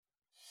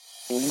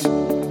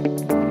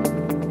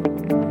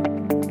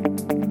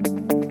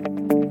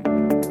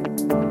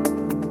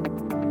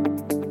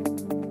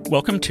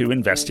Welcome to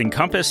Investing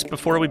Compass.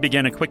 Before we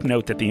begin, a quick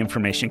note that the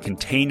information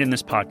contained in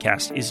this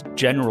podcast is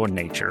general in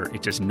nature.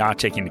 It does not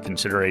take into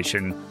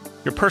consideration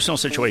your personal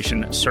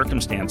situation,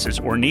 circumstances,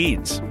 or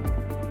needs.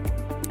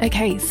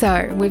 Okay,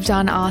 so we've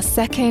done our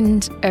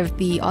second of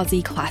the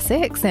Aussie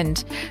classics,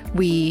 and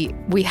we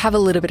have a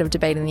little bit of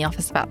debate in the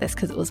office about this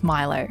because it was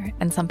Milo,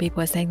 and some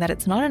people are saying that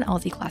it's not an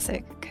Aussie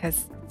classic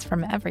because it's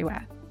from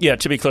everywhere. Yeah,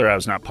 to be clear, I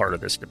was not part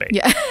of this debate.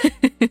 Yeah.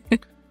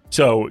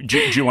 So do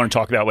you want to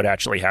talk about what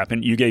actually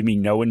happened? You gave me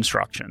no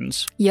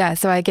instructions. Yeah,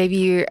 so I gave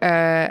you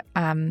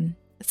some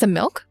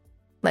milk,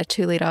 like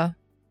 2-liter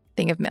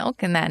thing of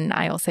milk, and then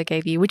I also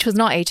gave you, which was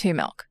not A2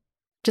 milk,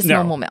 just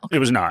normal milk. It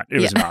was not. It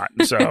was not.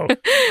 So,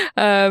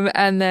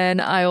 and then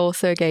I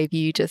also gave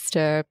you just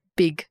a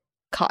big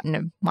carton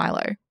of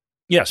Milo.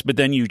 Yes, but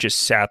then you just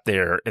sat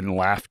there and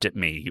laughed at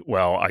me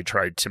while I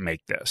tried to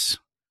make this.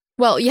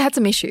 Well, you had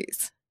some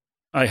issues.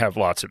 I have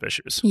lots of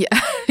issues. Yeah,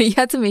 you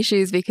had some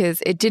issues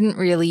because it didn't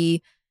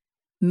really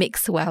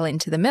mix well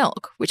into the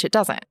milk, which it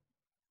doesn't.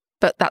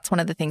 But that's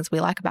one of the things we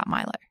like about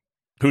Milo.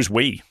 Who's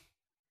we?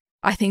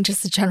 I think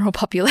just the general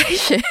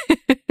population.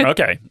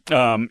 Okay.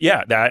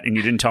 Yeah, that, and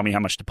you didn't tell me how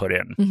much to put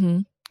in. Mm-hmm.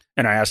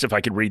 And I asked if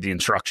I could read the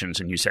instructions,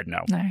 and you said no.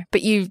 No,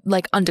 but you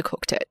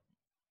undercooked it.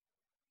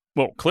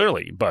 Well,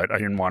 clearly, but I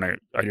didn't want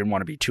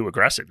to be too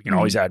aggressive. You can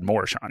always add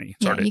more, Shani.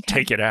 Sort of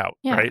take it out,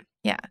 right?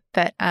 Yeah,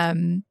 but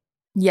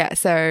yeah.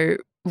 So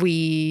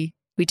we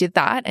did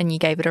that, and you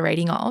gave it a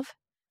rating of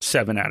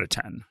 7 out of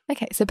 10.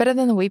 Okay, so better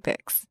than the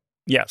Weet-Bix.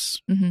 Yes.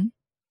 Mm-hmm.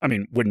 I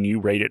mean, wouldn't you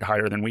rate it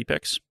higher than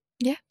Weet-Bix?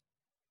 Yeah,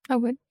 I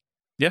would.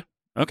 Yeah.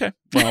 Okay.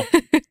 Well,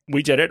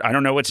 we did it. I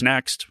don't know what's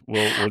next.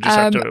 We'll just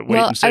have to wait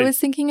and see. I was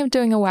thinking of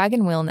doing a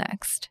wagon wheel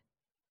next.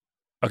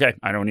 Okay.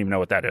 I don't even know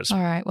what that is. All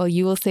right. Well,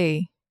 you will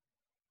see.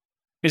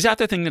 Is that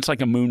the thing that's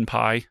like a moon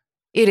pie?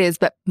 It is,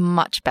 but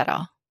much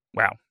better.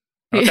 Wow.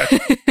 Okay.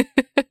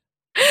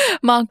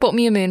 Mark bought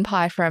me a moon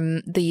pie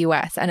from the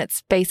US, and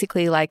it's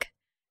basically like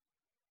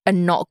a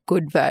not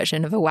good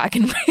version of a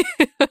wagon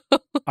wheel.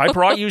 I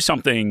brought you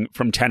something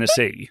from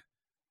Tennessee.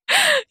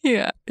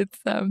 Yeah, it's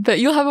but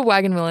you'll have a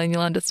wagon wheel and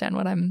you'll understand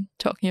what I'm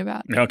talking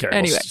about. Okay,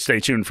 anyway, well,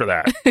 stay tuned for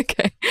that.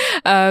 Okay,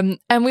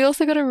 and we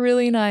also got a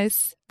really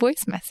nice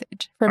voice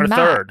message from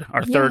Matt.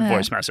 Our third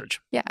voice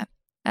message. Yeah,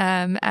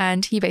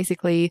 and he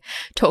basically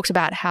talked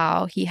about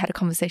how he had a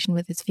conversation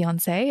with his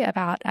fiancée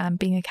about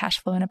being a cash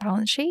flow and a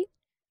balance sheet.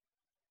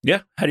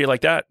 Yeah, how do you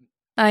like that?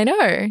 I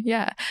know.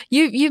 Yeah,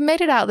 you've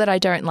made it out that I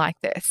don't like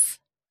this.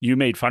 You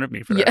made fun of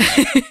me for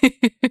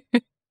that. Yeah.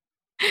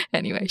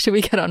 Anyway, should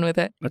we get on with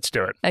it? Let's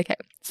do it. Okay.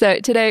 So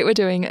today we're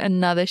doing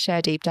another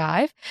share deep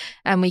dive,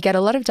 and we get a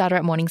lot of data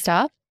at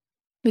Morningstar.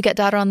 We get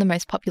data on the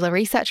most popular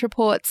research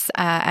reports,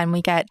 and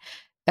we get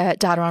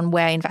data on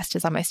where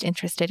investors are most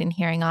interested in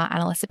hearing our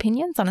analysts'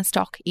 opinions on a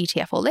stock,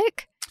 ETF, or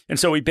LIC. And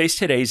so we based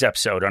today's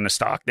episode on a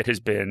stock that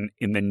has been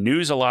in the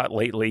news a lot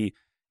lately,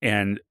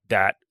 and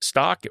that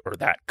stock or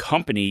that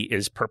company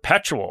is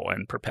Perpetual.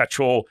 And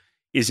Perpetual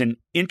is an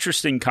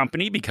interesting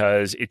company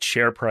because its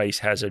share price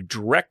has a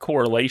direct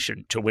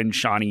correlation to when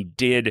Shani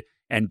did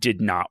and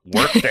did not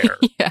work there.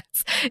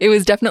 Yes, it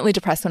was definitely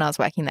depressed when I was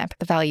working there, but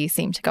the value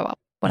seemed to go up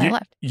when I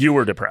left. You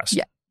were depressed?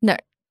 Yeah. No,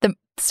 the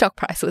stock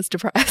price was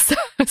depressed. I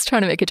was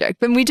trying to make a joke,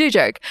 but we do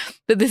joke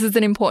that this is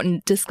an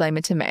important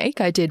disclaimer to make.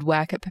 I did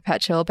work at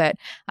Perpetual, but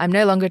I'm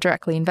no longer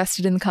directly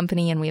invested in the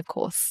company, and we, of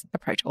course,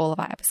 approach all of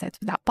our episodes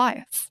without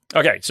bias.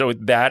 Okay, so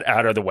with that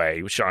out of the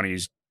way,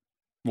 Shani's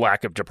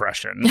lack of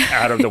depression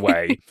out of the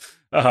way,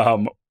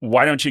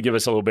 why don't you give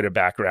us a little bit of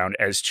background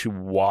as to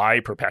why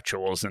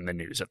Perpetual is in the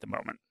news at the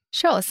moment?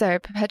 Sure. So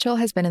Perpetual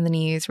has been in the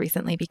news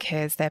recently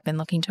because they've been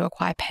looking to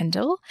acquire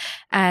Pendal.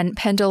 And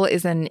Pendal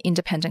is an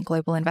independent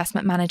global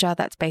investment manager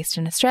that's based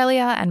in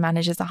Australia and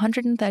manages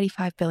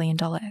 $135 billion.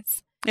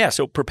 Yeah,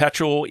 so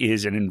Perpetual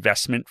is an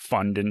investment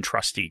fund and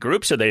trustee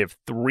group. So they have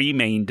 3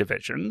 main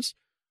divisions.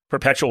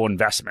 Perpetual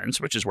Investments,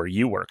 which is where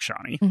you work,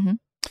 Shani. Mm-hmm.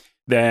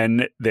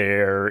 Then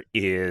there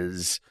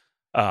is,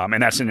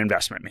 and that's an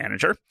investment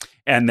manager.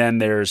 And then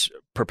there's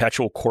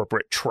Perpetual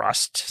Corporate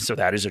Trust. So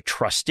that is a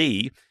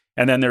trustee.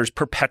 And then there's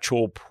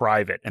Perpetual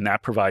Private, and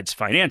that provides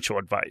financial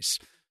advice.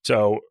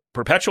 So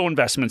Perpetual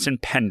Investments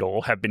and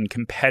Pendal have been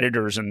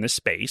competitors in this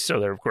space. So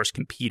they're, of course,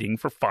 competing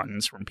for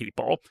funds from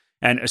people,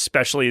 and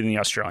especially in the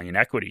Australian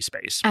equity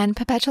space. And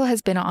Perpetual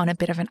has been on a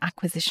bit of an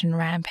acquisition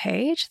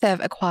rampage. They've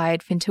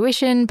acquired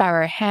Fintuition,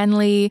 Barrow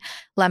Hanley,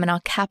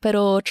 Laminar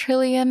Capital,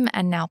 Trillium,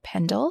 and now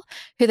Pendal,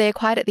 who they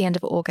acquired at the end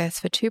of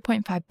August for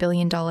 $2.5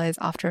 billion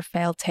after a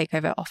failed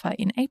takeover offer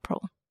in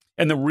April.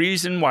 And the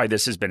reason why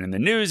this has been in the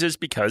news is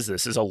because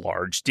this is a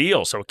large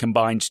deal. So it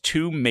combines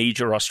 2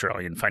 major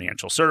Australian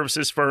financial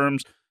services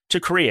firms to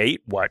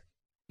create what,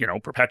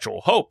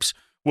 Perpetual hopes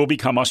will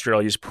become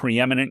Australia's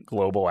preeminent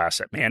global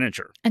asset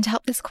manager. And to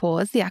help this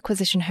cause, the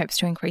acquisition hopes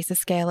to increase the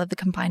scale of the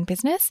combined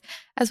business,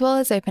 as well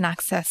as open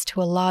access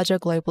to a larger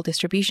global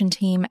distribution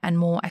team and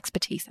more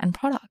expertise and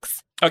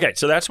products. Okay,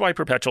 so that's why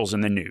Perpetual's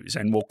in the news,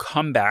 and we'll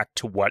come back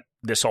to what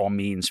this all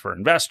means for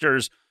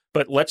investors.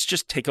 But let's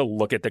just take a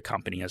look at the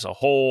company as a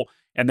whole,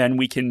 and then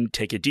we can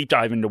take a deep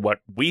dive into what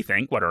we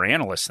think, what our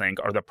analysts think,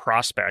 are the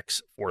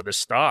prospects for the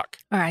stock.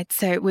 All right,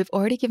 so we've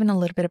already given a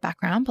little bit of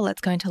background, but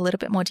let's go into a little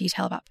bit more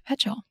detail about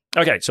Perpetual.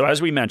 Okay, so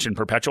as we mentioned,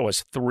 Perpetual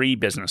has 3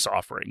 business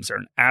offerings. They're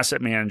an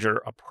asset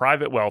manager, a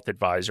private wealth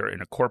advisor,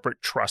 and a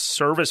corporate trust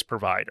service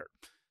provider.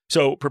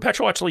 So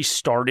Perpetual actually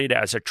started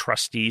as a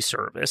trustee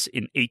service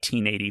in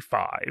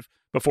 1885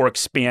 before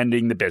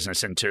expanding the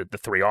business into the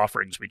 3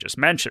 offerings we just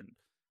mentioned.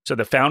 So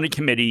the founding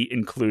committee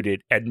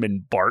included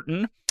Edmund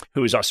Barton,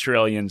 who is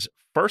Australia's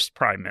first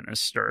prime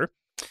minister,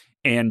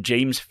 and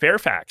James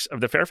Fairfax of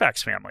the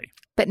Fairfax family.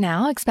 But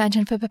now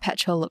expansion for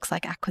Perpetual looks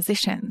like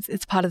acquisitions.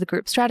 It's part of the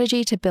group's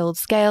strategy to build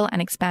scale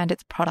and expand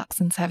its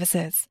products and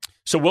services.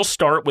 So we'll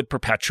start with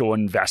Perpetual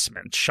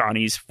Investments,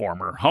 Shani's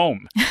former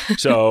home.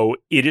 So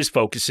it is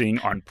focusing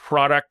on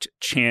product,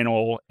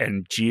 channel,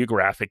 and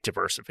geographic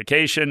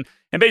diversification.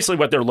 And basically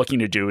what they're looking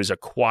to do is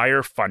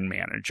acquire fund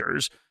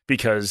managers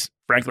because,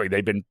 frankly,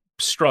 they've been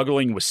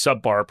struggling with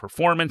subpar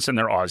performance in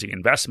their Aussie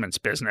investments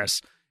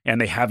business, and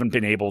they haven't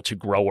been able to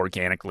grow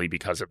organically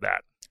because of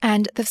that.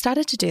 And they've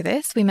started to do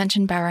this. We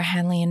mentioned Barrow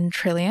Hanley and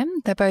Trillium.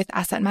 They're both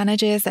asset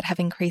managers that have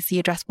increased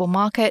the addressable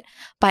market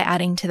by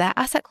adding to their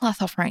asset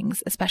class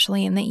offerings,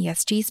 especially in the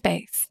ESG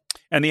space.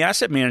 And the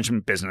asset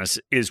management business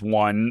is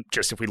one,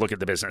 just if we look at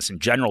the business in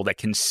general, that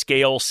can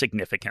scale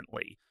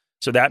significantly.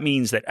 So that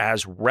means that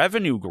as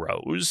revenue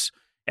grows,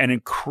 an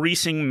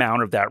increasing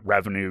amount of that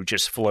revenue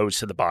just flows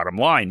to the bottom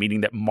line,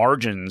 meaning that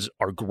margins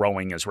are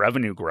growing as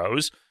revenue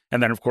grows.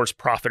 And then, of course,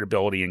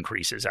 profitability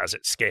increases as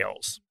it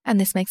scales. And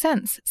this makes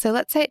sense. So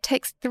let's say it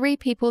takes 3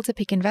 people to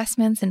pick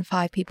investments and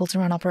 5 people to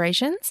run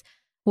operations.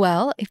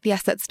 Well, if the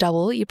assets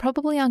double, you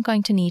probably aren't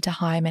going to need to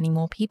hire many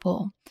more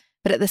people.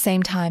 But at the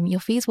same time, your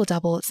fees will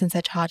double since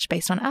they're charged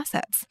based on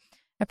assets.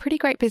 A pretty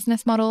great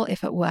business model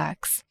if it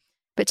works.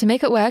 But to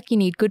make it work, you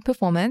need good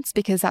performance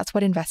because that's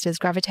what investors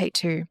gravitate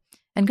to.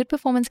 And good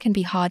performance can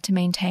be hard to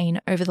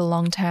maintain over the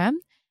long term.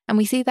 And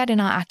we see that in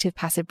our active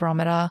passive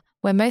barometer,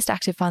 where most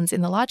active funds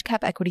in the large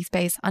cap equity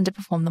space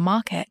underperform the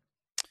market.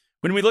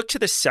 When we look to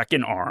the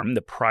second arm,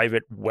 the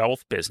private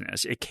wealth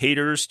business, it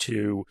caters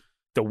to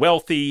the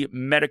wealthy,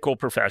 medical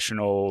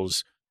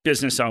professionals,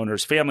 business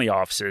owners, family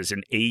offices,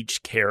 and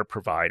aged care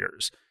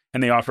providers.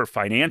 And they offer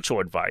financial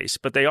advice,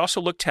 but they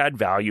also look to add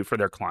value for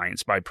their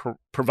clients by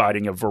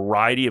providing a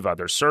variety of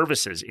other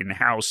services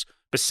in-house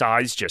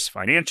besides just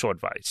financial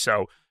advice.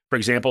 So, for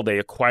example, they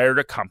acquired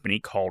a company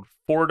called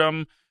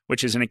Fordham,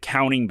 which is an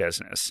accounting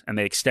business, and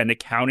they extend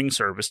accounting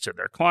service to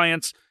their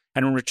clients.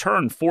 And in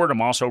return,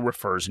 Fordham also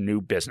refers new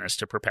business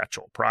to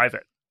Perpetual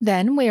Private.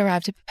 Then we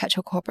arrived at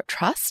Perpetual Corporate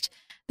Trust.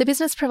 The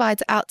business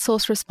provides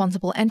outsourced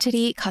responsible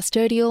entity,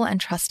 custodial,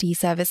 and trustee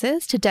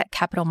services to debt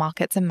capital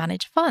markets and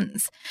managed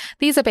funds.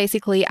 These are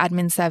basically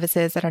admin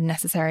services that are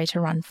necessary to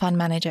run fund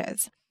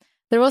managers.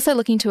 They're also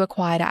looking to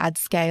acquire to add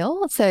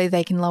scale so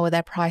they can lower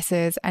their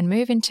prices and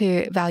move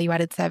into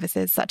value-added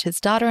services such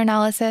as data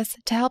analysis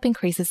to help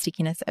increase the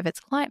stickiness of its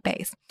client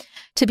base.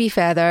 To be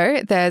fair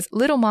though, there's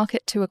little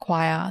market to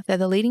acquire. They're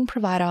the leading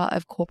provider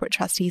of corporate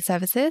trustee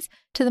services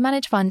to the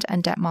managed fund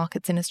and debt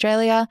markets in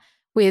Australia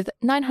with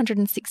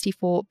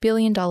 $964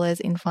 billion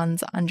in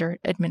funds under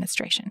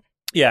administration.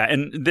 Yeah,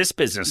 and this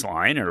business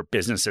line or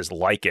businesses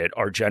like it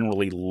are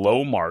generally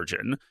low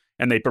margin,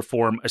 and they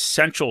perform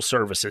essential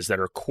services that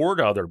are core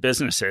to other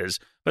businesses,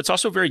 but it's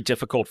also very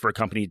difficult for a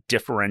company to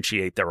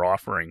differentiate their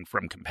offering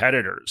from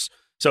competitors.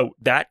 So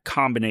that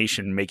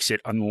combination makes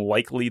it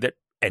unlikely that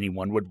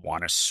anyone would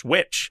want to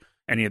switch.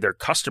 Any of their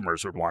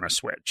customers would want to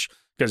switch.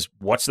 Because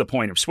what's the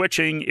point of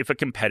switching if a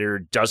competitor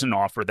doesn't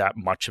offer that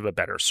much of a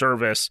better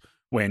service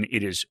when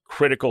it is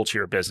critical to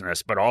your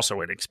business, but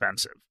also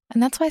inexpensive?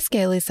 And that's why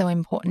scale is so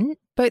important.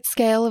 Both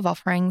scale of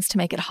offerings to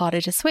make it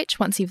harder to switch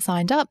once you've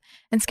signed up,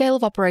 and scale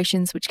of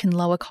operations which can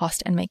lower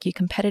cost and make you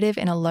competitive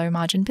in a low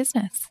margin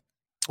business.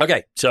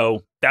 Okay,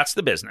 so that's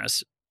the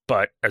business.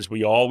 But as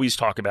we always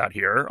talk about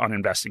here on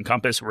Investing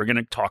Compass, we're going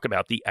to talk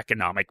about the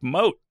economic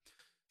moat.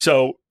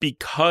 So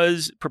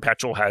because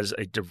Perpetual has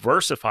a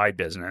diversified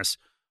business,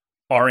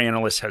 our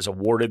analyst has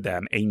awarded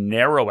them a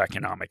narrow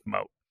economic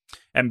moat.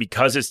 And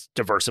because it's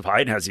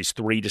diversified and has these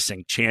 3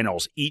 distinct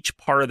channels, each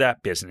part of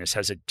that business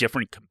has a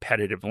different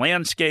competitive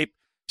landscape.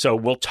 So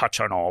we'll touch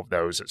on all of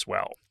those as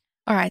well.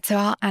 All right, so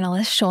our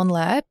analyst, Sean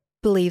Lerb,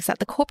 believes that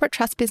the corporate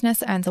trust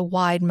business earns a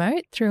wide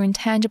moat through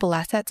intangible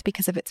assets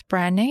because of its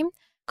brand name,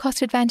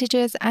 cost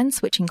advantages, and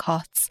switching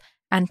costs.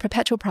 And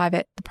Perpetual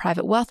Private, the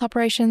private wealth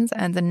operations,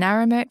 earns a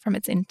narrow moat from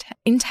its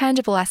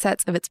intangible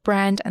assets of its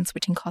brand and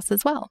switching costs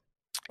as well.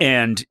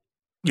 And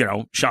you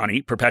know,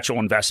 Shani, Perpetual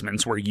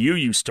Investments, where you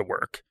used to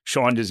work,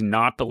 Sean does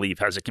not believe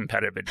has a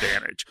competitive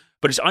advantage.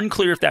 But it's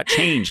unclear if that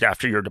changed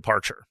after your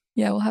departure.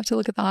 Yeah, we'll have to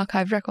look at the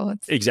archived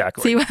records.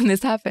 Exactly. See when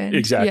this happened.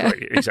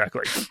 Exactly. Yeah.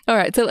 Exactly. All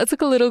right, so let's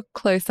look a little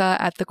closer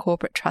at the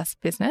corporate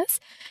trust business.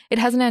 It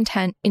has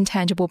an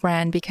intangible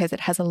brand because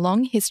it has a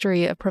long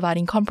history of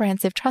providing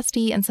comprehensive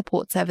trustee and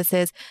support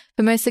services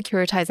for most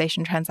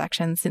securitization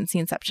transactions since the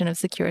inception of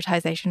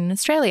securitization in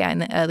Australia in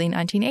the early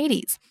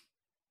 1980s.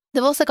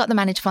 They've also got the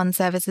managed fund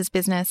services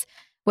business,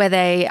 where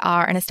they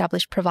are an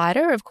established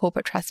provider of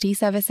corporate trustee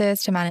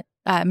services to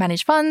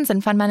manage funds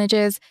and fund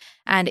managers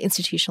and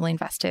institutional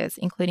investors,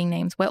 including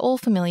names we're all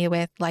familiar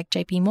with like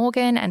JP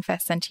Morgan and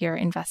First Sentier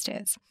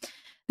investors.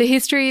 The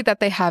history that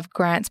they have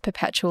grants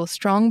Perpetual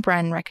strong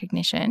brand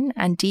recognition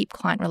and deep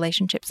client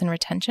relationships and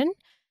retention,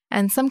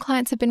 and some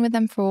clients have been with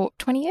them for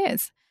 20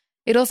 years.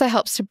 It also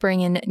helps to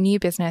bring in new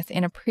business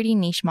in a pretty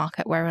niche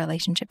market where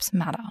relationships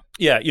matter.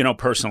 Yeah,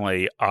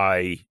 personally,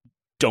 I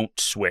don't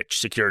switch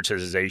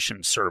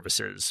securitization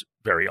services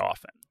very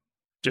often,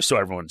 just so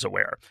everyone's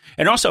aware.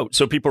 And also,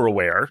 so people are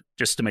aware,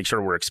 just to make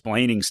sure we're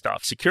explaining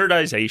stuff,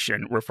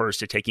 securitization refers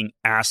to taking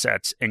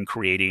assets and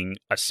creating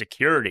a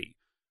security.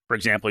 For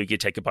example, you could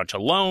take a bunch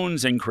of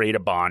loans and create a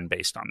bond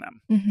based on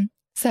them. Mm-hmm.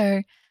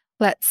 So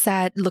let's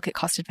look at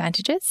cost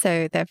advantages.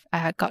 So they've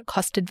got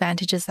cost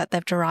advantages that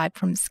they've derived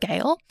from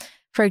scale.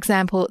 For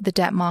example, the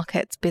debt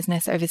markets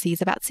business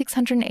oversees about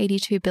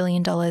 $682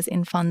 billion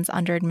in funds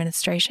under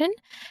administration,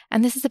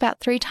 and this is about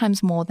 3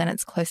 times more than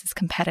its closest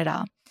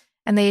competitor.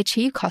 And they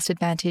achieve cost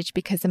advantage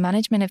because the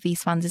management of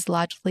these funds is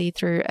largely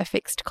through a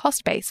fixed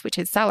cost base, which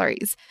is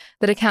salaries,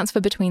 that accounts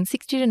for between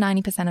 60 to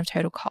 90% of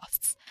total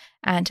costs.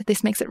 And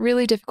this makes it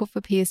really difficult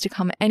for peers to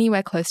come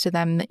anywhere close to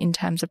them in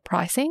terms of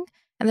pricing,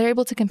 and they're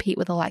able to compete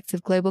with the likes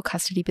of global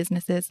custody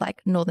businesses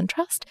like Northern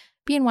Trust,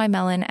 BNY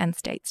Mellon, and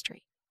State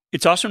Street.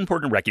 It's also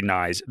important to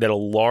recognize that a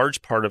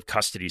large part of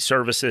custody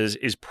services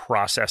is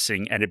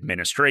processing and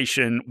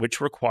administration, which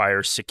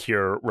requires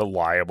secure,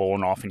 reliable,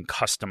 and often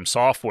custom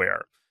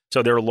software.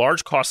 So there are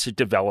large costs to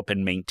develop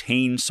and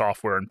maintain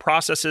software and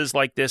processes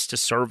like this to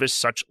service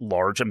such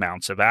large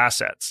amounts of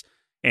assets.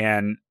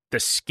 And the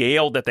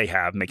scale that they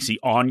have makes the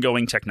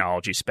ongoing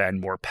technology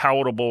spend more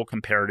palatable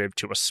comparative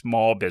to a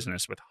small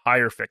business with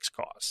higher fixed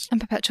costs.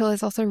 And Perpetual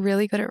is also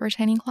really good at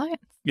retaining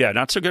clients. Yeah,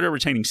 not so good at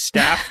retaining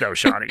staff, though,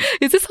 Shani.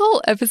 Is this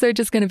whole episode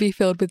just going to be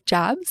filled with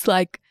jabs?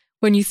 Like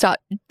when you start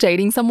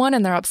dating someone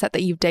and they're upset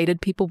that you've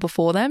dated people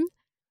before them?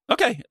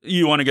 Okay,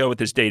 you want to go with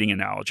this dating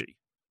analogy.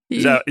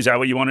 Is that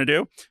what you want to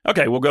do?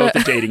 Okay, we'll go with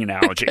the dating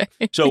analogy.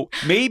 Okay. So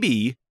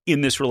maybe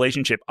in this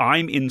relationship,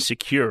 I'm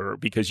insecure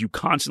because you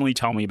constantly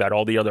tell me about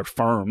all the other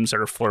firms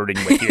that are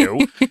flirting with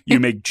you. You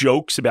make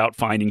jokes about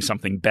finding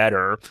something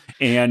better,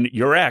 and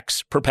your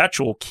ex,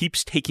 Perpetual,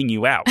 keeps taking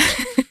you out.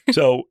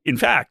 So, in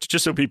fact,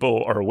 just so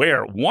people are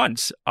aware,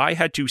 once I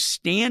had to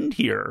stand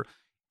here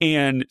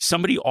and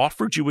somebody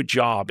offered you a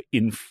job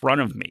in front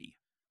of me.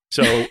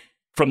 So,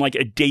 from like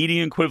a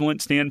dating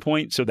equivalent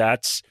standpoint, so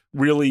that's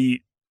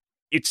really...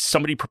 it's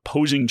somebody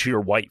proposing to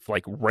your wife,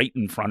 like right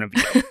in front of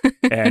you.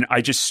 And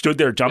I just stood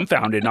there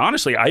dumbfounded. And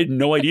honestly, I had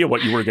no idea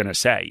what you were going to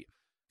say.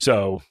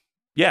 So,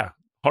 yeah,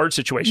 hard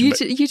situation.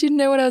 You didn't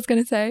know what I was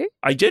going to say?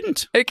 I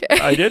didn't. Okay.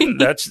 I didn't.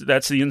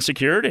 That's the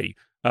insecurity.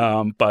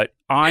 But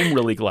I'm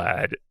really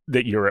glad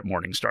that you're at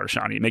Morningstar,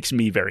 Shani. It makes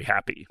me very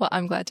happy. Well,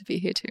 I'm glad to be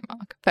here too,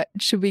 Mark. But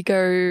should we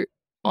go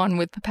on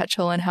with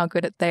Perpetual and how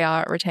good they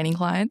are at retaining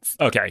clients?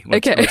 Okay.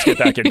 Let's get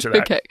back into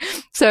that. Okay.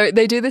 So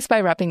they do this by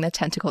wrapping their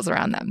tentacles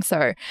around them.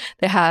 So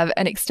they have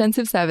an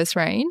extensive service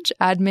range: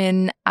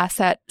 admin,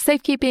 asset,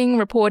 safekeeping,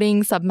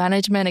 reporting,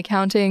 sub-management,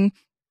 accounting.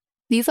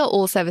 These are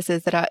all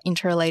services that are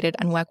interrelated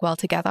and work well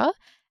together.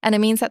 And it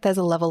means that there's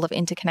a level of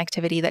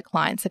interconnectivity that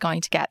clients are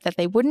going to get that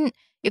they wouldn't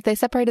if they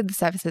separated the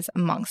services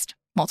amongst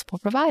multiple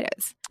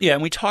providers. Yeah,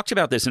 and we talked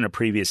about this in a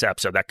previous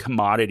episode, that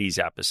commodities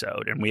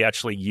episode, and we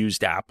actually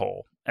used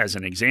Apple as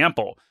an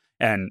example.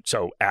 And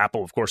so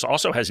Apple, of course,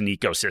 also has an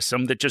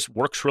ecosystem that just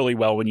works really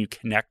well when you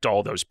connect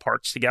all those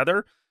parts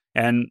together.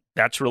 And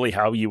that's really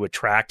how you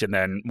attract and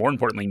then, more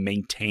importantly,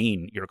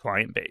 maintain your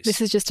client base.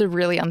 This is just a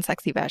really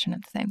unsexy version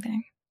of the same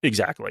thing.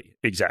 Exactly.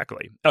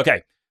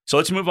 Okay, so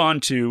let's move on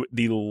to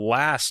the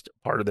last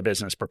part of the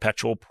business,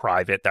 Perpetual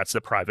Private. That's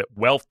the private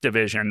wealth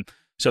division.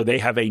 So they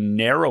have a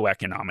narrow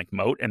economic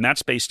moat, and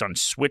that's based on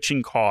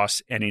switching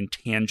costs and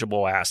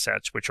intangible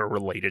assets, which are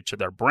related to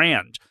their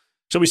brand.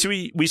 So we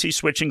see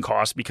switching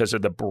costs because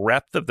of the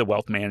breadth of the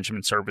wealth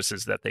management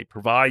services that they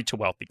provide to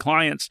wealthy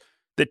clients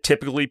that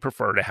typically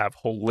prefer to have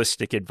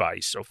holistic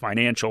advice, so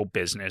financial,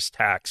 business,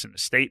 tax, and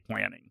estate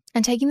planning.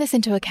 And taking this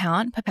into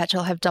account,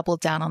 Perpetual have doubled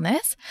down on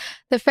this.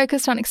 They're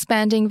focused on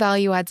expanding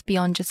value adds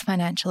beyond just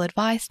financial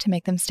advice to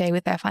make them stay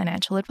with their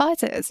financial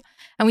advisors.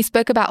 And we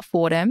spoke about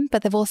Fordham,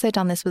 but they've also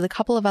done this with a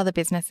couple of other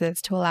businesses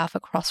to allow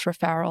for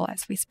cross-referral,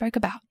 as we spoke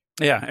about.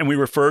 Yeah, and we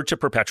referred to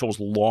Perpetual's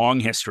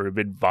long history of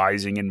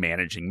advising and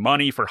managing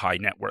money for high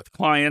net worth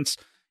clients.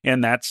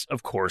 And that's,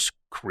 of course,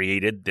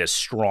 created this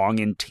strong,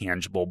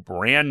 intangible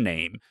brand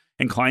name.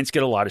 And clients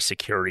get a lot of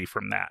security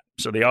from that.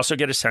 So they also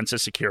get a sense of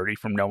security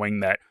from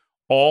knowing that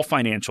all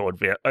financial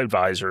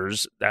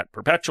advisors at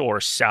Perpetual are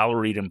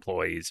salaried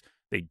employees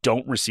They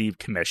don't receive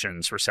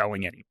commissions for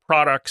selling any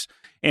products.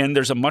 And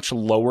there's a much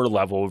lower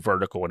level of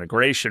vertical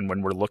integration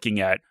when we're looking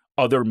at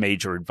other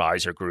major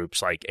advisor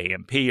groups like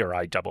AMP or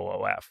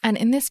IOOF. And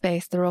in this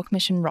space, the Royal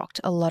Commission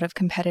rocked a lot of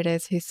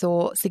competitors who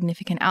saw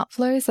significant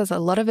outflows as a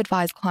lot of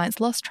advised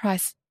clients lost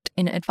trust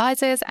in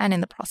advisors and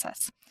in the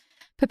process.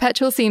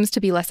 Perpetual seems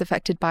to be less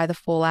affected by the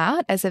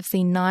fallout, as they've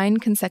seen 9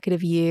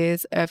 consecutive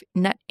years of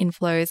net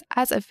inflows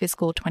as of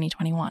fiscal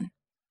 2021.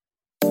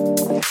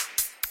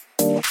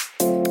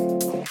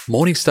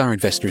 Morningstar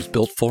Investor is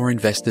built for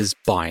investors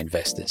by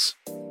investors.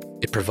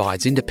 It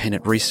provides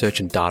independent research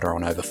and data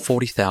on over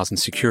 40,000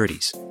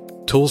 securities,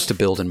 tools to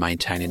build and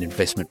maintain an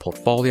investment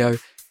portfolio,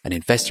 and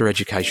investor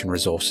education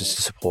resources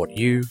to support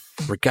you,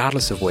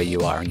 regardless of where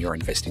you are in your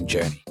investing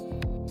journey.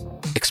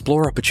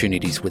 Explore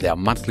opportunities with our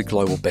monthly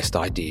global best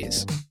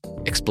ideas.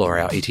 Explore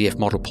our ETF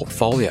model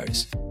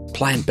portfolios.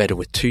 Plan better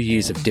with 2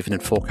 years of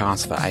dividend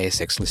forecasts for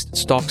ASX-listed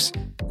stocks,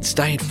 and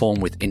stay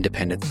informed with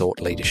independent thought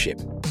leadership.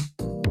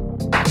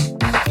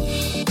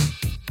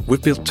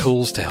 We've built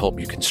tools to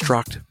help you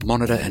construct,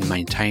 monitor and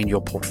maintain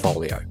your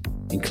portfolio,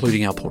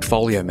 including our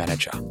Portfolio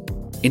Manager,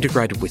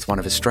 integrated with one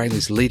of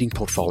Australia's leading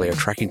portfolio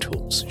tracking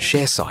tools,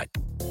 ShareSite.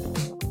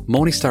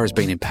 Morningstar has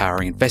been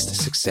empowering investor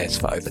success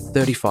for over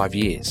 35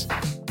 years.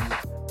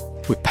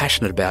 We're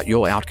passionate about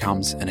your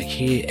outcomes and are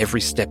here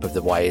every step of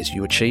the way as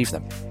you achieve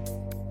them.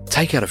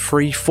 Take out a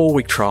free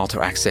 4-week trial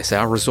to access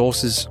our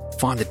resources.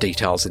 Find the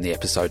details in the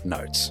episode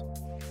notes.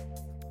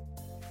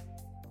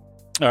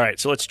 All right,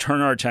 so let's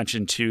turn our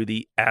attention to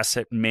the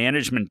asset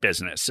management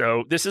business.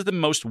 So this is the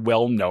most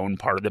well-known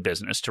part of the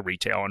business to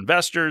retail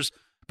investors,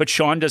 but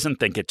Sean doesn't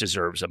think it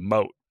deserves a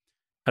moat.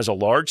 It has a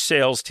large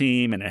sales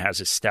team and it has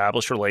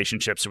established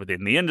relationships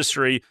within the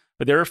industry,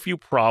 but there are a few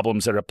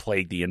problems that have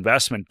plagued the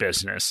investment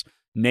business,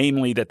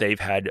 namely that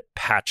they've had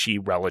patchy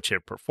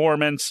relative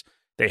performance,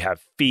 they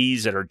have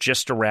fees that are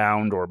just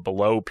around or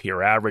below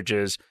peer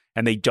averages,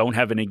 and they don't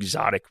have an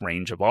exotic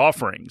range of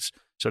offerings.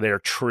 So they are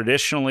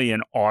traditionally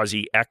an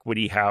Aussie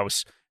equity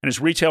house. And as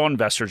retail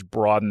investors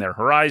broaden their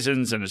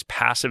horizons and as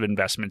passive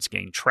investments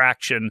gain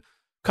traction,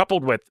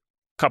 coupled with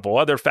a couple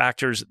other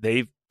factors,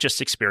 they've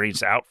just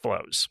experienced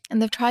outflows.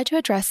 And they've tried to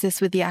address this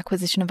with the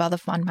acquisition of other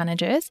fund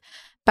managers.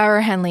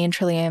 Barrow Hanley and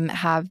Trillium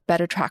have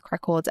better track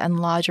records and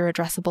larger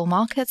addressable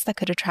markets that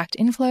could attract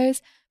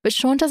inflows, but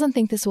Sean doesn't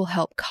think this will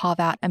help carve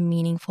out a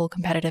meaningful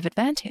competitive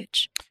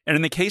advantage. And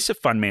in the case of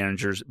fund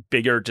managers,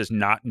 bigger does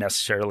not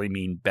necessarily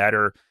mean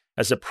better,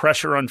 as the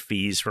pressure on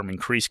fees from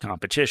increased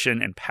competition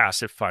and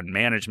passive fund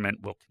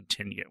management will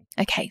continue.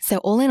 Okay, so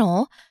all in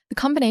all, the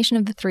combination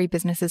of the 3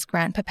 businesses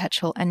grant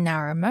Perpetual a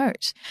narrow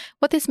moat.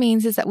 What this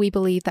means is that we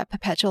believe that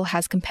Perpetual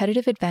has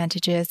competitive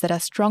advantages that are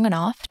strong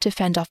enough to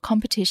fend off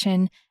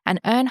competition and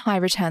earn high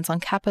returns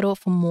on capital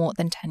for more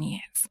than 10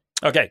 years.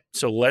 Okay,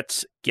 so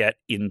let's get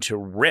into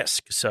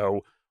risk.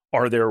 So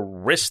are there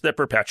risks that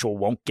Perpetual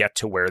won't get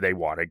to where they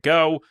want to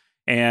go?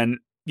 And,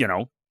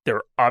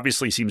 there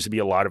obviously seems to be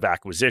a lot of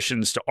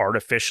acquisitions to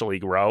artificially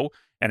grow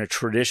and a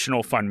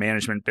traditional fund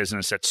management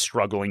business that's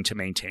struggling to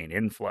maintain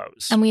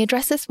inflows. And we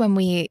address this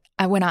when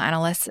our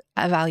analysts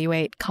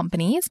evaluate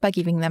companies by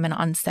giving them an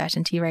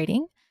uncertainty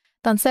rating.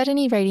 The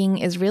uncertainty rating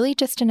is really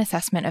just an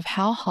assessment of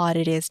how hard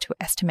it is to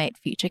estimate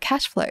future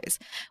cash flows.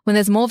 When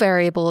there's more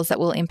variables that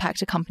will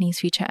impact a company's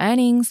future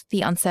earnings,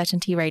 the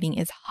uncertainty rating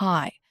is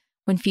high.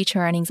 When future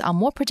earnings are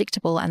more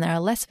predictable and there are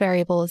less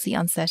variables, the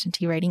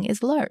uncertainty rating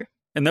is low.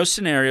 And those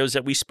scenarios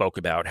that we spoke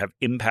about have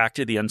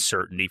impacted the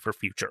uncertainty for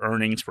future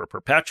earnings for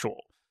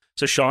Perpetual.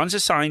 So Sean's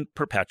assigned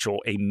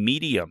Perpetual a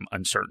medium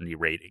uncertainty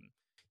rating.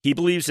 He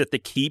believes that the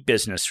key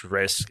business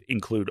risks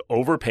include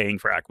overpaying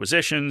for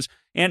acquisitions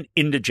and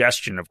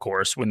indigestion, of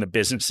course, when the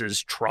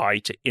businesses try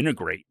to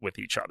integrate with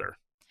each other.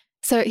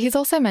 So he's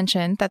also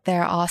mentioned that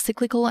there are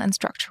cyclical and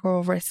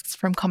structural risks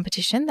from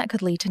competition that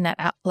could lead to net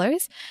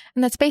outflows.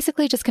 And that's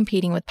basically just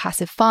competing with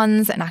passive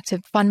funds and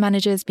active fund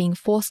managers being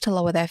forced to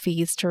lower their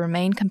fees to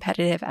remain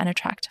competitive and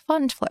attract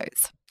fund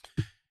flows.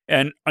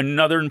 And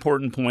another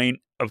important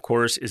point, of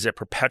course, is that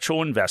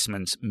Perpetual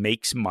Investments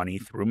makes money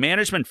through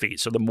management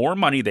fees. So the more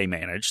money they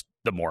manage,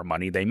 the more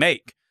money they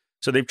make.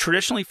 So they've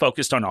traditionally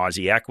focused on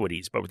Aussie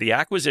equities, but with the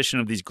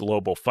acquisition of these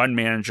global fund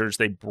managers,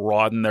 they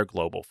broaden their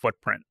global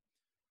footprint.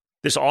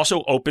 This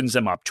also opens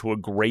them up to a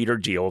greater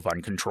deal of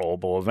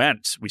uncontrollable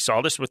events. We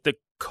saw this with the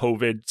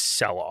COVID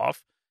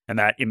sell-off, and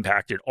that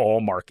impacted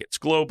all markets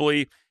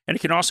globally. And it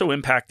can also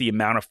impact the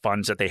amount of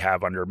funds that they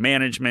have under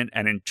management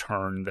and, in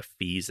turn, the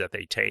fees that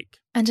they take.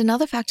 And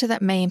another factor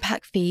that may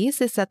impact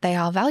fees is that they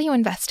are value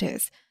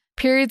investors.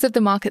 Periods of the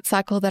market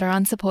cycle that are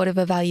unsupportive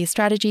of value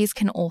strategies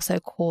can also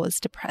cause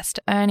depressed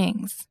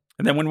earnings.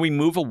 And then when we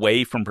move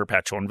away from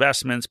Perpetual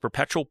Investments,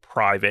 Perpetual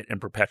Private and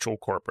Perpetual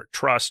Corporate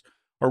Trust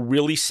are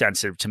really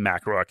sensitive to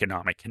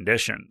macroeconomic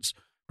conditions.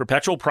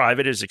 Perpetual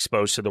Private is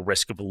exposed to the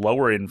risk of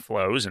lower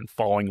inflows and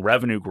falling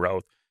revenue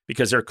growth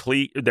because their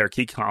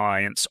key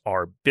clients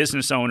are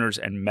business owners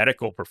and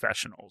medical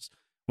professionals.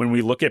 When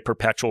we look at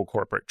Perpetual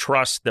Corporate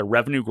Trust, their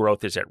revenue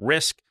growth is at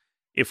risk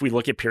if we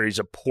look at periods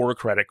of poor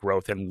credit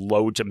growth and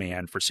low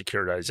demand for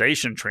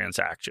securitization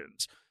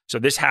transactions. So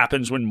this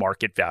happens when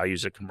market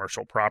values of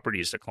commercial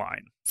properties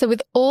decline. So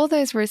with all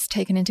those risks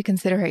taken into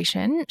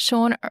consideration,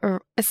 Sean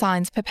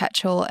assigns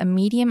Perpetual a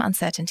medium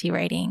uncertainty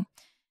rating.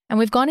 And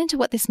we've gone into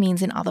what this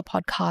means in other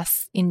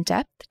podcasts in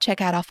depth.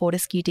 Check out our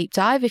Fortescue deep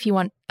dive if you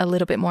want a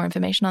little bit more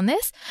information on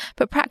this.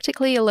 But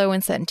practically, a low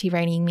uncertainty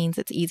rating means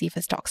it's easy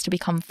for stocks to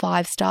become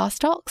 5-star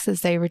stocks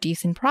as they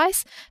reduce in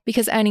price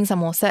because earnings are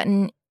more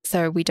certain,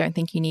 so we don't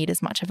think you need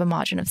as much of a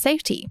margin of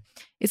safety.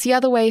 It's the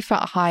other way for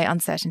high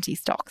uncertainty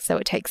stocks, so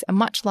it takes a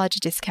much larger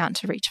discount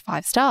to reach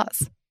 5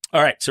 stars.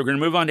 All right, so we're going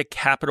to move on to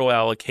capital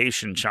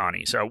allocation,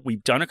 Shani. So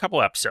we've done a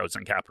couple episodes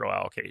on capital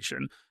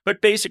allocation,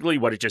 but basically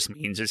what it just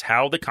means is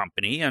how the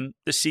company and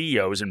the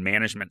CEOs and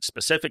management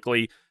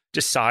specifically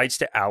decides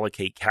to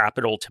allocate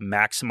capital to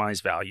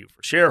maximize value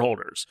for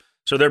shareholders.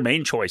 So their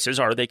main choices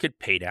are they could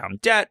pay down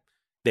debt,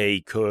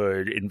 they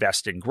could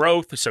invest in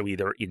growth, so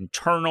either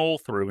internal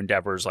through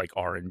endeavors like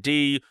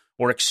R&D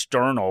or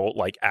external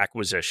like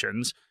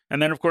acquisitions.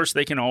 And then, of course,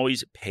 they can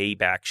always pay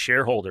back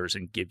shareholders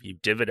and give you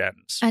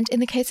dividends. And in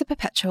the case of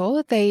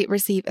Perpetual, they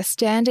receive a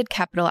standard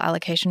capital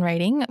allocation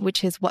rating,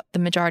 which is what the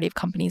majority of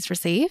companies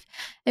receive.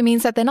 It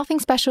means that they're nothing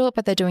special,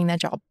 but they're doing their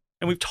job.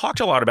 And we've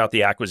talked a lot about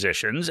the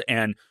acquisitions,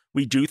 and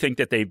we do think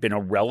that they've been a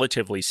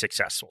relatively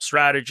successful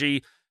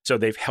strategy. So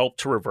they've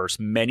helped to reverse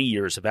many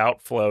years of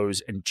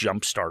outflows and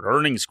jumpstart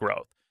earnings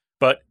growth.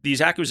 But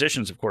these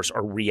acquisitions, of course,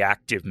 are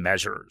reactive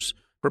measures.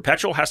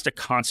 Perpetual has to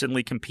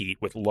constantly compete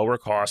with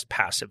lower-cost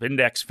passive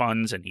index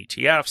funds and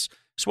ETFs,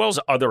 as well as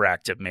other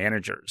active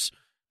managers.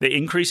 The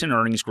increase in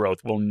earnings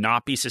growth will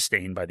not be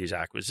sustained by these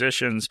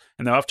acquisitions,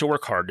 and they'll have to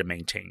work hard to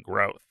maintain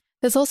growth.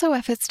 There's also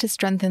efforts to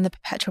strengthen the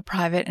Perpetual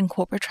private and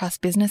corporate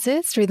trust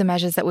businesses through the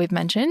measures that we've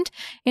mentioned,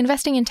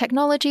 investing in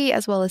technology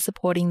as well as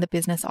supporting the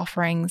business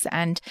offerings.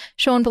 And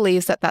Sean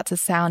believes that that's a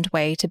sound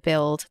way to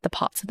build the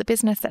parts of the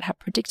business that have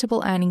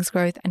predictable earnings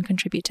growth and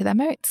contribute to their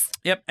moats.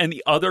 Yep. And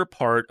the other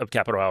part of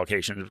capital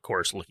allocation is, of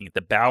course, looking at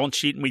the balance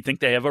sheet. And we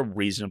think they have a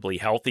reasonably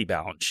healthy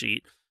balance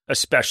sheet,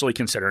 especially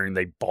considering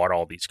they bought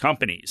all these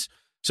companies.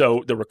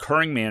 So the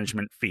recurring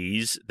management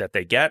fees that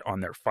they get on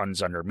their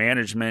funds under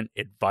management,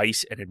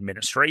 advice, and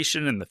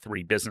administration in the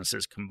 3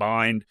 businesses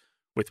combined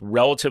with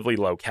relatively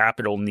low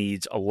capital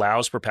needs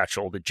allows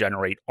Perpetual to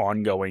generate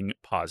ongoing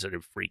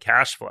positive free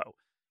cash flow.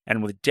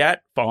 And with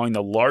debt following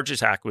the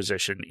largest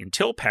acquisition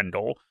until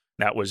Pendal,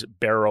 that was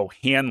Barrow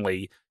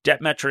Hanley,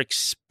 debt metrics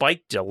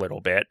spiked a little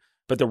bit,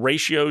 but the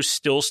ratios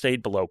still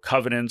stayed below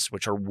covenants,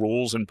 which are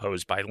rules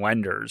imposed by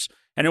lenders,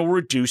 and it will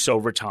reduce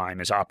over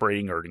time as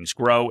operating earnings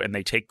grow and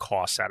they take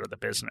costs out of the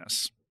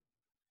business.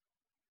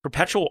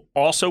 Perpetual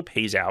also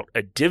pays out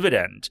a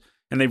dividend,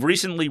 and they've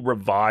recently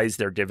revised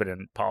their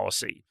dividend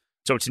policy.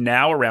 So it's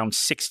now around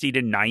 60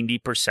 to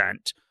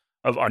 90%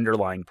 of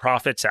underlying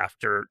profits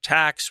after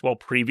tax, while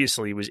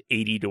previously it was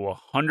 80 to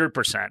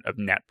 100% of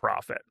net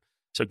profit.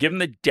 So given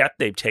the debt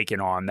they've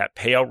taken on, that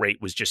payout rate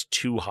was just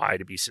too high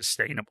to be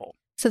sustainable.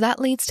 So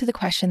that leads to the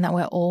question that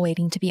we're all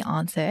waiting to be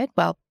answered.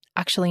 Well,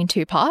 actually in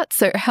 2 parts.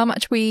 So how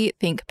much we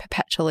think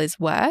Perpetual is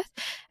worth,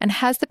 and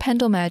has the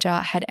Pendal merger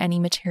had any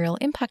material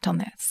impact on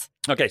this?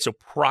 Okay, so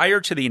prior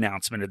to the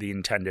announcement of the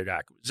intended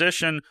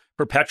acquisition,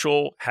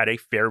 Perpetual had a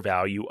fair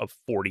value of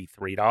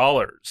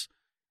 $43.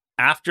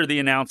 After the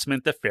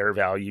announcement, the fair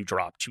value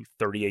dropped to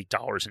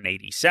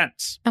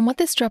 $38.80. And what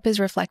this drop is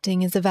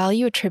reflecting is the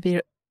value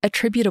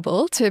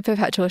attributable to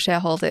Perpetual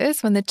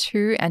shareholders when the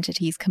 2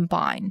 entities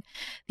combine.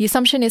 The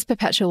assumption is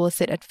Perpetual will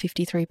sit at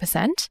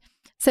 53%.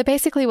 So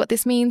basically what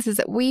this means is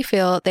that we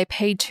feel they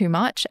paid too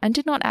much and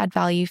did not add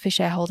value for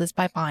shareholders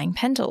by buying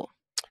Pendal.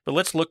 But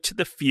let's look to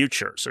the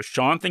future. So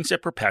Sean thinks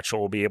that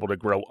Perpetual will be able to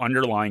grow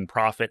underlying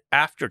profit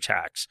after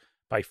tax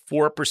by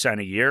 4%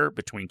 a year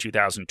between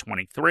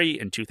 2023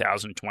 and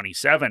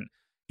 2027.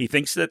 He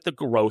thinks that the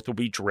growth will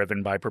be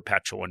driven by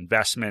Perpetual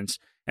Investments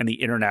and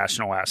the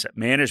international asset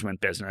management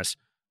business,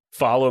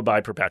 followed by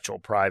Perpetual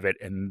Private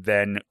and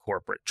then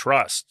Corporate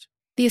Trust.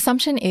 The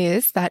assumption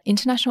is that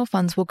international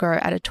funds will grow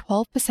at a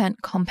 12%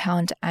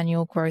 compound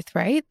annual growth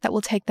rate that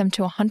will take them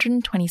to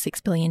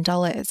 $126 billion,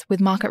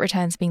 with market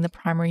returns being the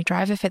primary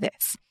driver for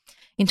this.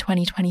 In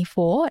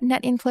 2024,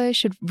 net inflows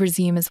should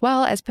resume as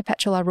well, as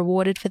Perpetual are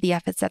rewarded for the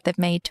efforts that they've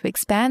made to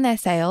expand their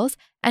sales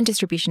and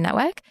distribution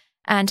network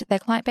and their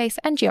client base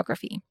and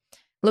geography.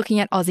 Looking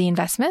at Aussie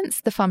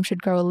investments, the fund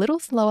should grow a little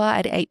slower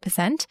at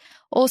 8%,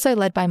 also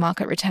led by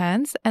market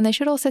returns, and they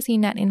should also see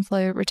net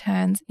inflow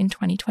returns in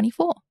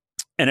 2024.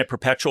 And at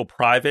Perpetual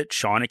Private,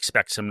 Sean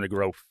expects them to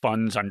grow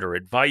funds under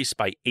advice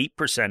by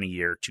 8% a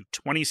year to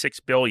 $26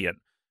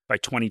 billion by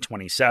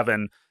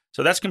 2027.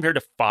 So that's compared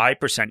to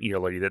 5%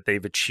 yearly that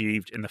they've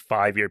achieved in the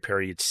 5-year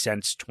period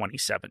since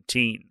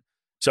 2017.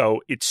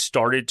 So it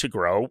started to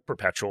grow.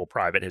 Perpetual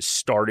Private has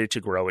started to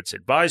grow its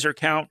advisor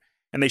count,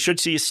 and they should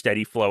see a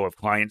steady flow of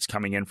clients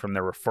coming in from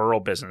their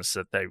referral business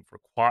that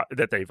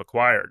they've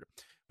acquired.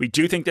 We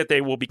do think that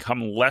they will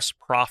become less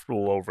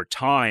profitable over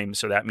time,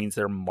 so that means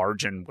their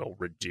margin will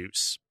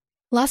reduce.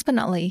 Last but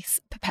not least,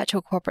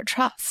 Perpetual Corporate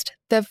Trust.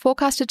 They've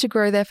forecasted to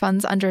grow their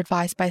funds under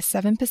advice by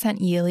 7%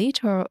 yearly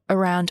to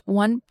around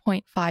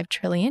 $1.5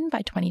 trillion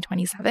by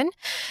 2027.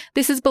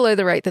 This is below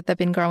the rate that they've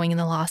been growing in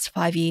the last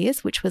 5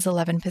 years, which was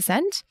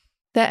 11%.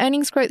 Their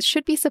earnings growth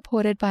should be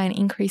supported by an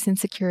increase in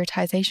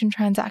securitization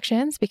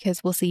transactions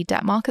because we'll see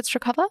debt markets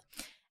recover,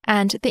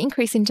 and the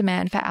increase in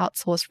demand for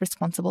outsourced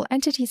responsible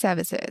entity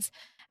services.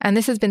 And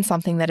this has been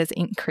something that has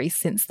increased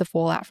since the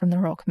fallout from the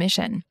Royal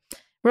Commission.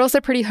 We're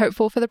also pretty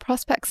hopeful for the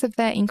prospects of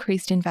their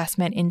increased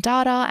investment in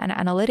data and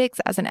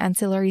analytics as an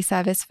ancillary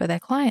service for their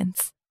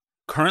clients.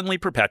 Currently,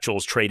 Perpetual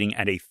is trading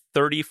at a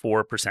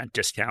 34%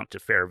 discount to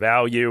fair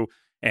value.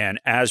 And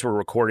as we're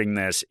recording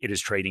this, it is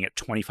trading at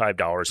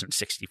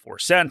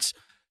 $25.64.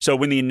 So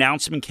when the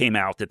announcement came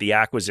out that the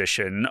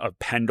acquisition of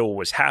Pendal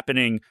was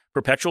happening,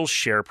 Perpetual's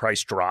share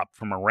price dropped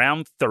from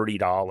around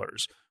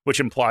 $30, which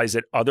implies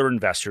that other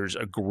investors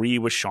agree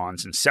with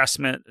Sean's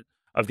assessment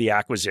of the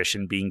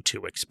acquisition being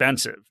too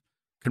expensive.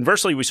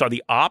 Conversely, we saw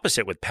the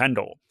opposite with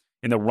Pendal.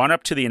 In the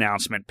run-up to the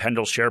announcement,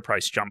 Pendal's share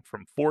price jumped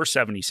from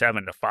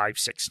 $4.77 to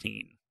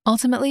 $5.16.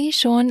 Ultimately,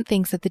 Sean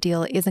thinks that the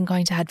deal isn't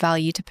going to add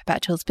value to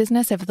Perpetual's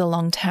business over the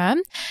long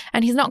term,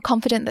 and he's not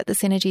confident that the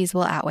synergies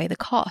will outweigh the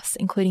costs,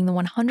 including the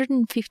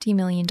 $150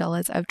 million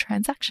of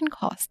transaction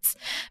costs.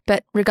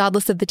 But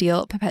regardless of the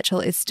deal,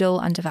 Perpetual is still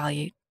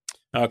undervalued.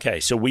 Okay,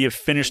 so we have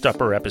finished up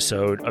our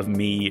episode of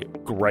me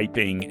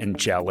griping and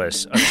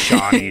jealous of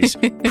Shani's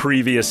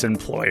previous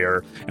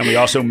employer, and we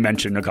also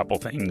mentioned a couple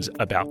things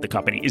about the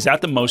company. Is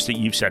that the most that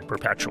you've said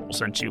Perpetual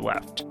since you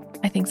left?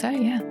 I think so,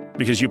 yeah.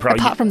 Because you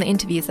probably... Apart from the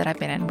interviews that I've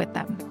been in with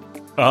them.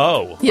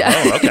 Oh, yeah.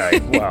 Oh, okay.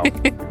 Well,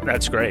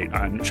 that's great.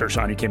 I'm sure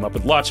Shani came up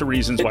with lots of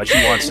reasons why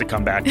she wants to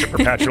come back to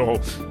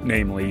Perpetual,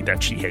 namely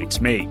that she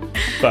hates me.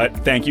 But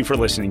thank you for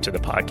listening to the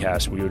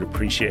podcast. We would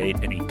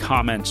appreciate any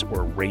comments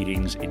or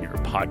ratings in your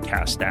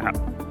podcast app.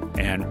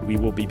 And we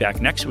will be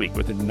back next week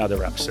with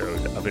another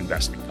episode of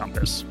Investing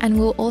Compass. And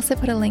we'll also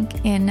put a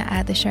link in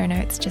the show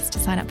notes just to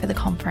sign up for the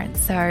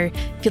conference. So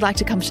if you'd like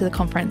to come to the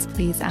conference,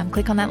 please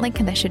click on that link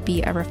and there should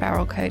be a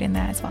referral code in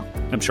there as well.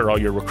 I'm sure all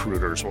your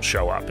recruiters will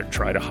show up and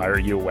try to hire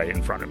you away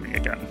in front of me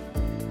again.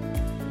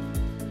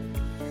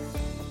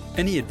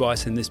 Any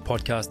advice in this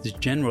podcast is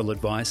general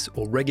advice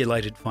or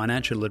regulated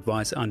financial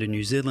advice under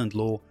New Zealand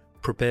law,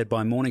 prepared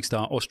by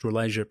Morningstar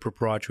Australasia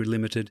Proprietary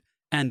Limited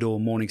and or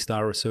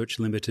Morningstar Research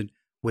Limited,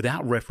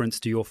 without reference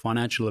to your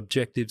financial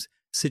objectives,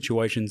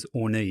 situations,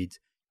 or needs.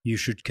 You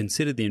should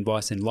consider the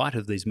advice in light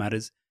of these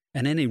matters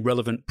and any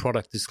relevant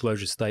product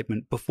disclosure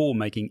statement before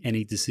making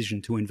any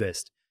decision to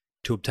invest.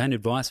 To obtain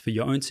advice for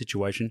your own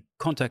situation,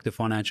 contact a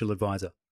financial advisor.